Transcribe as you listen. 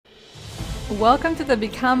Welcome to the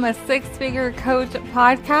Become a Six-Figure Coach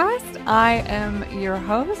podcast. I am your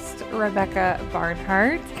host, Rebecca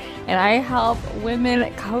Barnhart, and I help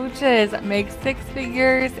women coaches make six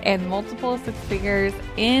figures and multiple six figures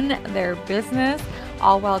in their business,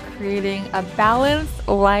 all while creating a balanced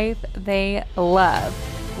life they love,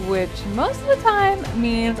 which most of the time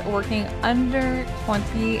means working under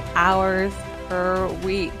 20 hours per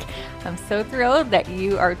week. I'm so thrilled that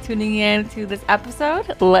you are tuning in to this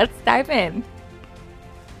episode. Let's dive in.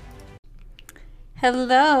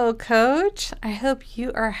 Hello, Coach. I hope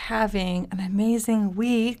you are having an amazing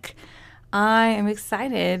week. I am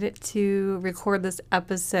excited to record this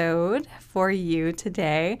episode for you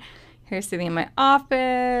today. Here sitting in my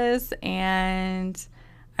office, and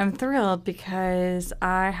I'm thrilled because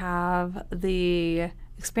I have the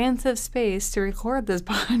expansive space to record this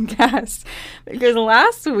podcast, because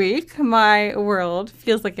last week my world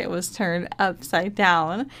feels like it was turned upside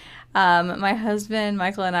down. My husband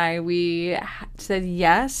Michael and I, we said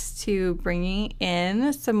yes to bringing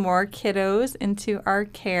in some more kiddos into our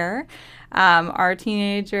care. Our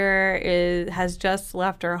teenager has just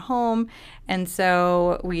left our home, and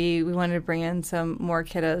so we wanted to bring in some more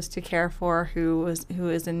kiddos to care for who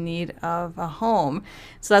is in need of a home.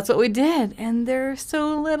 So that's what we did, and they're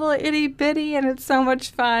so little itty bitty, and it's so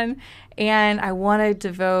much fun. And I want to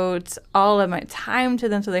devote all of my time to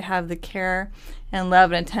them so they have the care and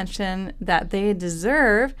love and attention that they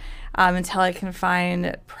deserve until I can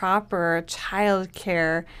find proper child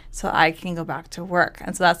care so I can go back to work.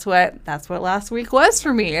 And so that's what last week was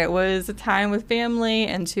for me. It was a time with family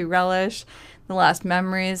and to relish the last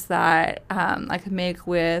memories that I could make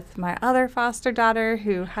with my other foster daughter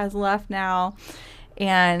who has left now.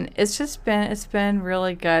 And it's been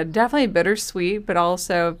really good. Definitely bittersweet, but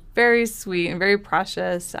also very sweet and very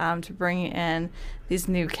precious to bring in these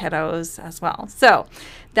new kiddos as well. So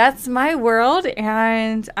that's my world,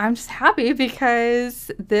 and I'm just happy because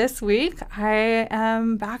this week I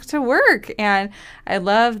am back to work, and I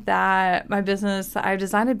love that I've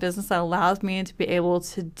designed a business that allows me to be able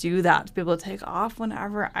to do that, to be able to take off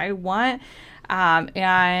whenever I want.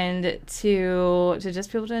 And to just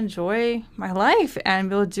be able to enjoy my life and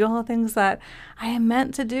be able to do all the things that I am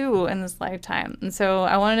meant to do in this lifetime. And so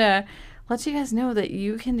I wanted to let you guys know that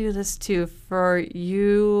you can do this too for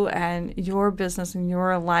you and your business and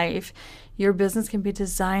your life. Your business can be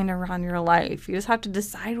designed around your life. You just have to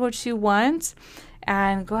decide what you want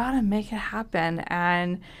and go out and make it happen,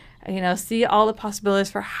 and see all the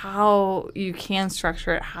possibilities for how you can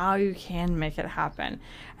structure it, how you can make it happen,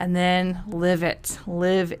 and then live it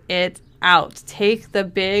out. Take the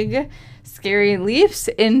big, scary leaps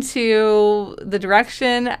into the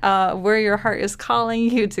direction where your heart is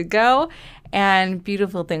calling you to go, and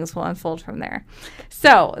beautiful things will unfold from there.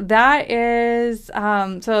 So that's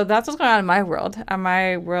what's going on in my world.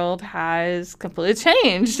 My world has completely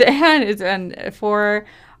changed, and for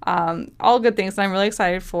all good things. I'm really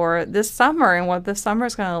excited for this summer and what this summer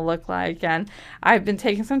is going to look like. And I've been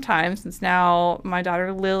taking some time, since now my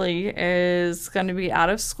daughter Lily is going to be out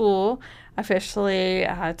of school officially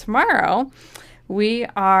tomorrow.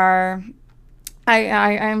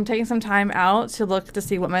 I'm taking some time out to look to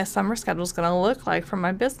see what my summer schedule is going to look like for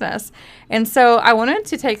my business. And so I wanted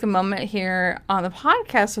to take a moment here on the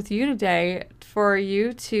podcast with you today for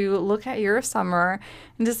you to look at your summer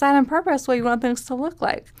and decide on purpose what you want things to look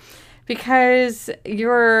like. Because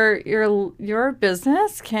your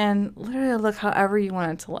business can literally look however you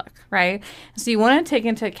want it to look, right? So you want to take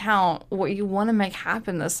into account what you want to make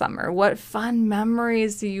happen this summer. What fun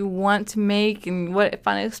memories do you want to make, and what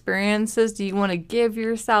fun experiences do you want to give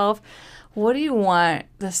yourself? What do you want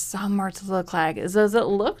the summer to look like? Does it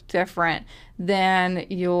look different than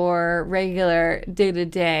your regular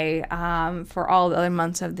day-to-day for all the other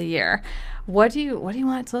months of the year? What do you want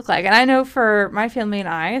it to look like? And I know for my family and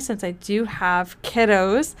I, since I do have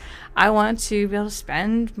kiddos, I want to be able to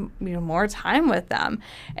spend more time with them.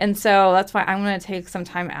 And so that's why I'm going to take some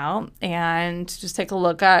time out and just take a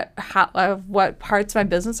look at what parts of my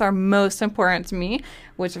business are most important to me,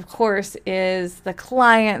 which of course is the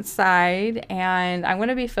client side. And I'm going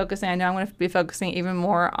to be focusing even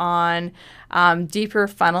more on deeper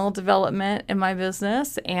funnel development in my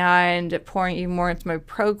business and pouring even more into my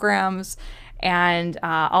programs and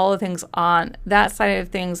all the things on that side of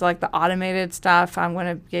things, like the automated stuff. I'm going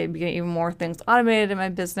to get even more things automated in my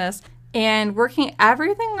business, and working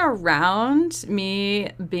everything around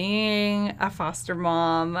me being a foster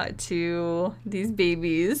mom to these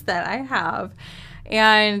babies that I have.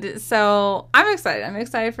 And so I'm excited. I'm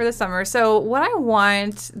excited for the summer. So what I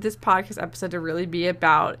want this podcast episode to really be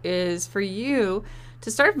about is for you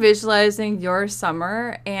to start visualizing your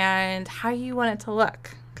summer and how you want it to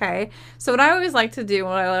look. Okay, so what I always like to do,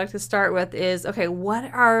 what I like to start with is, okay,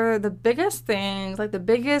 what are the biggest things, like the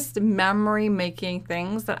biggest memory making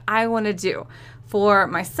things that I want to do for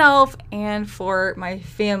myself and for my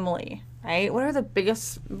family, right? What are the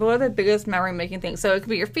biggest memory making things? So it could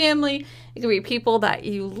be your family, it could be people that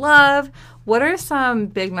you love. What are some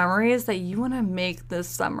big memories that you want to make this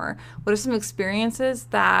summer? What are some experiences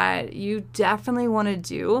that you definitely want to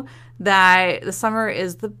do, that the summer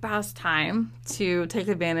is the best time to take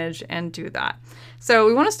advantage and do that? So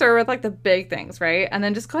we want to start with like the big things, right? And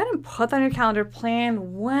then just go ahead and put that on your calendar,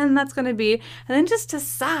 plan when that's going to be, and then just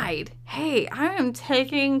decide, hey, I am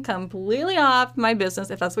taking completely off my business,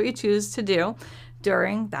 if that's what you choose to do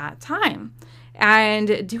during that time.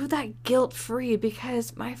 And do that guilt-free,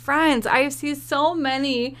 because my friends, I see so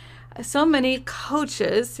many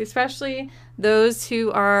coaches, especially those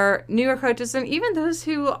who are newer coaches and even those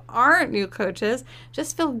who aren't new coaches,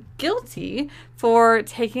 just feel guilty for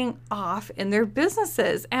taking off in their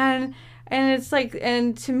businesses. And it's like,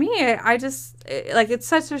 and to me, I just, like, it's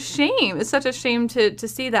such a shame. It's such a shame to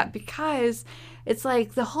see that, because it's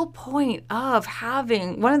like the whole point of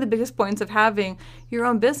having, one of the biggest points of having your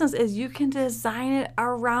own business is you can design it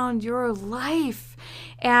around your life.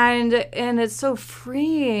 And it's so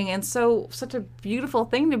freeing and such a beautiful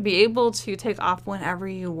thing to be able to take off whenever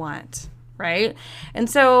you want, right? And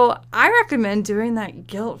so I recommend doing that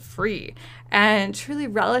guilt-free and truly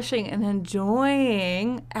relishing and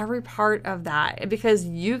enjoying every part of that, because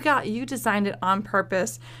you designed it on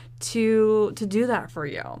purpose to do that for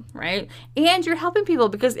you, right? And you're helping people,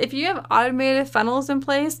 because if you have automated funnels in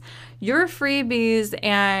place, your freebies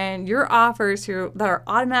and your offers that are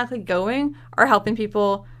automatically going are helping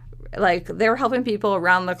people, like they're helping people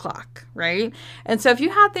around the clock, right? And so if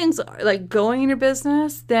you have things like going in your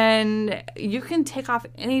business, then you can take off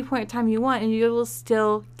any point in time you want and you will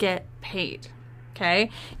still get paid.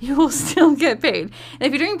 Okay, you will still get paid. And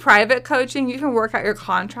if you're doing private coaching, you can work out your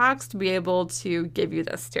contracts to be able to give you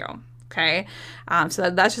this too. Okay,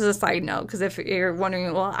 so that's just a side note, because if you're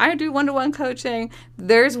wondering, well, I do one-to-one coaching,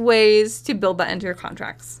 there's ways to build that into your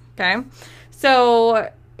contracts. Okay,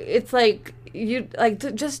 so it's like,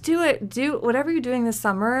 just do it. Do whatever you're doing this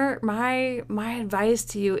summer. My advice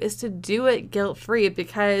to you is to do it guilt-free,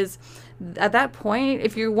 because at that point,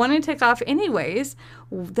 if you want to take off anyways,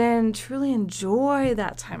 then truly enjoy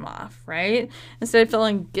that time off, right? Instead of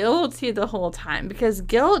feeling guilty the whole time, because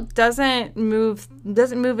guilt doesn't move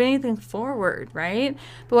anything forward, right?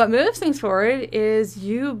 But what moves things forward is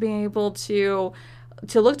you being able to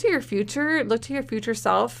look to your future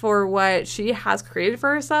self for what she has created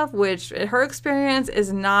for herself, which her experience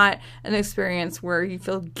is not an experience where you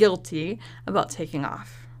feel guilty about taking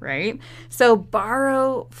off, right? So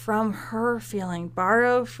borrow from her feeling,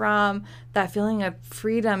 borrow from that feeling of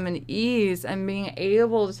freedom and ease and being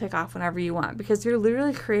able to take off whenever you want, because you're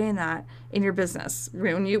literally creating that in your business.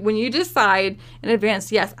 When you decide in advance,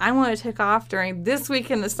 yes, I want to take off during this week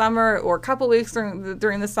in the summer, or a couple weeks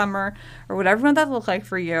during the summer, or whatever that looks like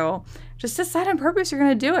for you, just decide on purpose you're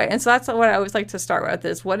going to do it. And so that's what I always like to start with,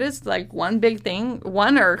 is what is like one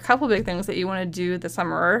or a couple big things that you want to do this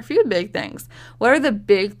summer, or a few big things. What are the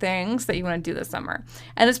big things that you want to do this summer?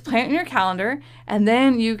 And just plan it in your calendar, and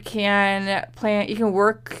then you can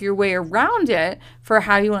work your way around it for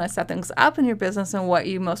how you want to set things up in your business and what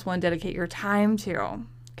you most want to dedicate your time to.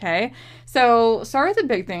 Okay, so start with the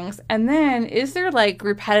big things, and then is there like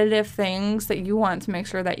repetitive things that you want to make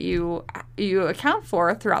sure that you account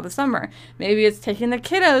for throughout the summer? Maybe it's taking the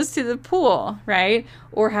kiddos to the pool, right?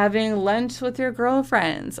 Or having lunch with your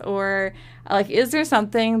girlfriends, or like, is there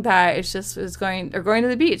something that is going to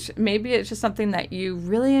the beach? Maybe it's just something that you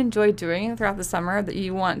really enjoy doing throughout the summer that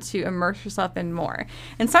you want to immerse yourself in more.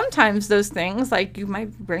 And sometimes those things, like, you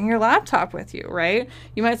might bring your laptop with you, right?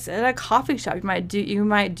 You might sit at a coffee shop. You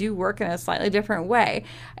might do work in a slightly different way,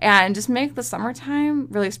 and just make the summertime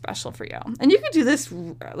really special for you. And you can do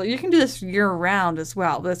this year round as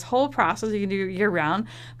well. This whole process you can do year round,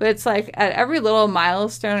 but it's like at every little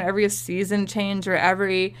milestone, every season change, or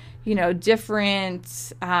every different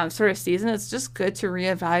sort of season, it's just good to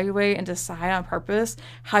reevaluate and decide on purpose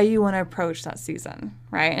how you want to approach that season,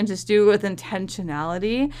 right? And just do it with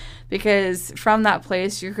intentionality, because from that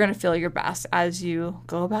place, you're going to feel your best as you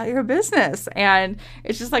go about your business. And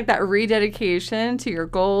it's just like that rededication to your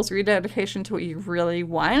goals, rededication to what you really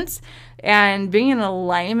want, and being in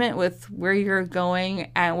alignment with where you're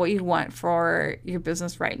going and what you want for your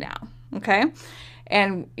business right now. Okay.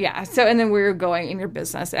 And yeah, so, and then where you're going in your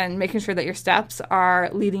business and making sure that your steps are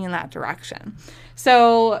leading in that direction.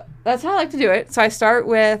 So that's how I like to do it. So I start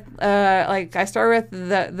with,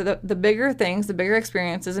 the bigger things, the bigger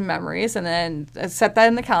experiences and memories, and then set that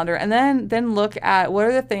in the calendar, and then look at what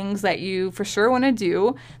are the things that you for sure want to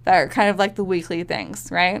do that are kind of like the weekly things,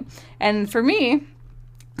 right? And for me,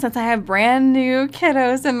 since I have brand new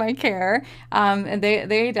kiddos in my care, and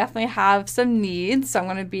they definitely have some needs, so I'm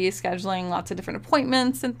going to be scheduling lots of different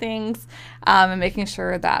appointments and things, and making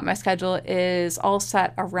sure that my schedule is all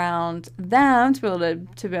set around them to be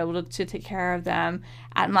able to take care of them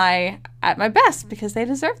at my best, because they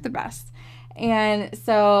deserve the best. And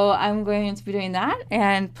so I'm going to be doing that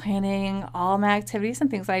and planning all my activities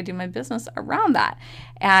and things that I do in my business around that.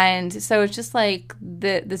 And so it's just like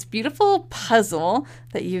this beautiful puzzle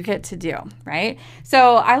that you get to do, right?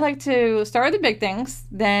 So I like to start with the big things,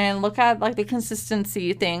 then look at like the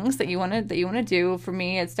consistency things that you want to do. For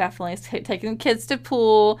me, it's definitely taking the kids to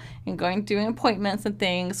pool and doing appointments and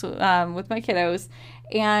things with my kiddos.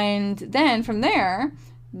 And then from there,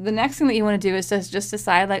 the next thing that you want to do is just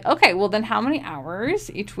decide, like, okay, well then how many hours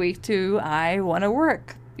each week do I want to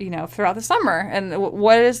work, throughout the summer? And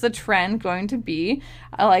what is the trend going to be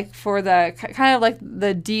like for the kind of like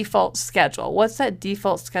the default schedule? What's that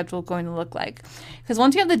default schedule going to look like? Because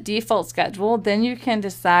once you have the default schedule, then you can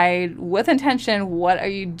decide with intention, what are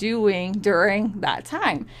you doing during that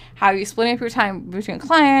time? How are you splitting up your time between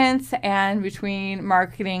clients and between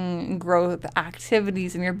marketing and growth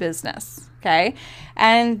activities in your business? Okay.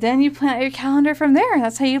 And then you plan out your calendar from there.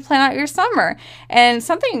 That's how you plan out your summer. And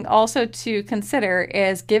something also to consider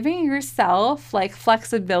is giving yourself like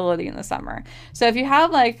flexibility in the summer. So if you have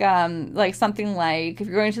like something like if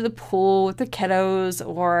you're going to the pool with the kiddos,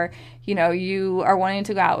 or you are wanting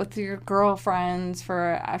to go out with your girlfriends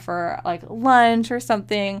for like lunch or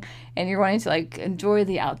something, and you're wanting to like enjoy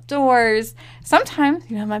the outdoors, sometimes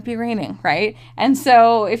it might be raining, right? And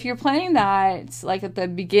so if you're planning that like at the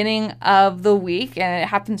beginning of the week and it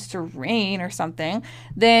happens to rain or something,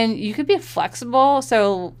 then you could be flexible.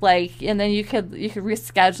 So and then you could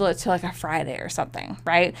reschedule it to like a Friday or something,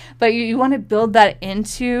 right? But you want to build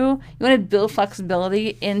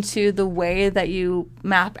flexibility into the way that you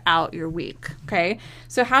map out your week. Okay.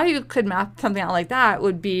 So how you could map something out like that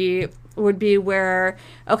would be where,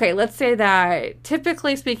 okay, let's say that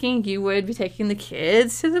typically speaking, you would be taking the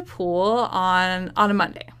kids to the pool on a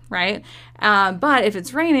Monday, right? But if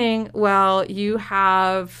it's raining, well, you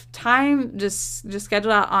have time just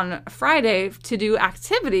scheduled out on Friday to do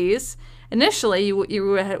activities. Initially, you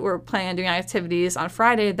were planning on doing activities on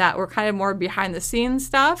Friday that were kind of more behind the scenes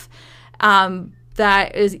stuff,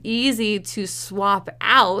 that is easy to swap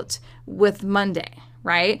out with Monday,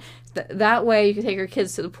 right? That way you can take your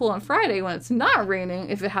kids to the pool on Friday when it's not raining,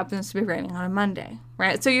 if it happens to be raining on a Monday,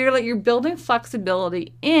 right? So you're building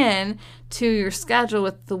flexibility in to your schedule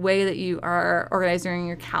with the way that you are organizing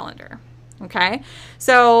your calendar. Okay,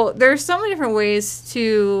 so there's so many different ways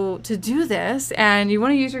to do this, and you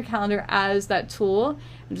want to use your calendar as that tool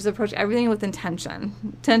and just approach everything with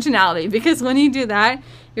intentionality, because when you do that,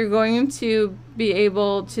 you're going to be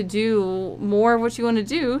able to do more of what you want to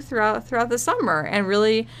do throughout the summer and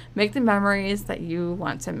really make the memories that you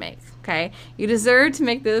want to make. Okay, you deserve to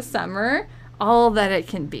make this summer all that it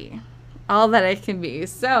can be,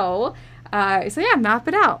 So yeah, map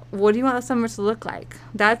it out. What do you want the summer to look like?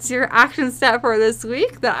 That's your action step for this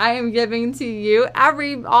week that I am giving to you.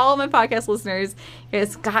 All of my podcast listeners,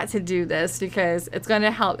 it's got to do this, because it's going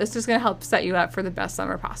to help. It's just going to help set you up for the best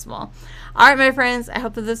summer possible. All right, my friends, I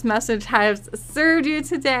hope that this message has served you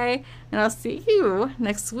today, and I'll see you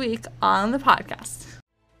next week on the podcast.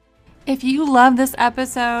 If you love this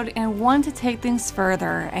episode and want to take things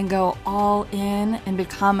further and go all in and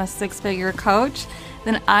become a six-figure coach,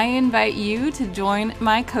 then I invite you to join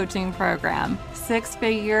my coaching program, Six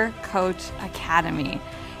Figure Coach Academy.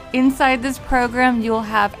 Inside this program, you'll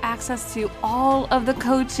have access to all of the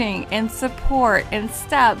coaching and support and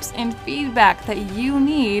steps and feedback that you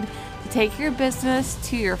need to take your business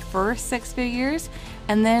to your first six figures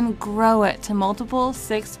and then grow it to multiple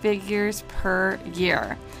six figures per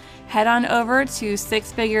year. Head on over to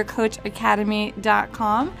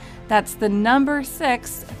sixfigurecoachacademy.com. That's the number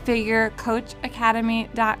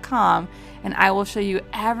 6figurecoachacademy.com, and I will show you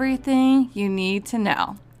everything you need to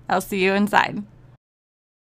know. I'll see you inside.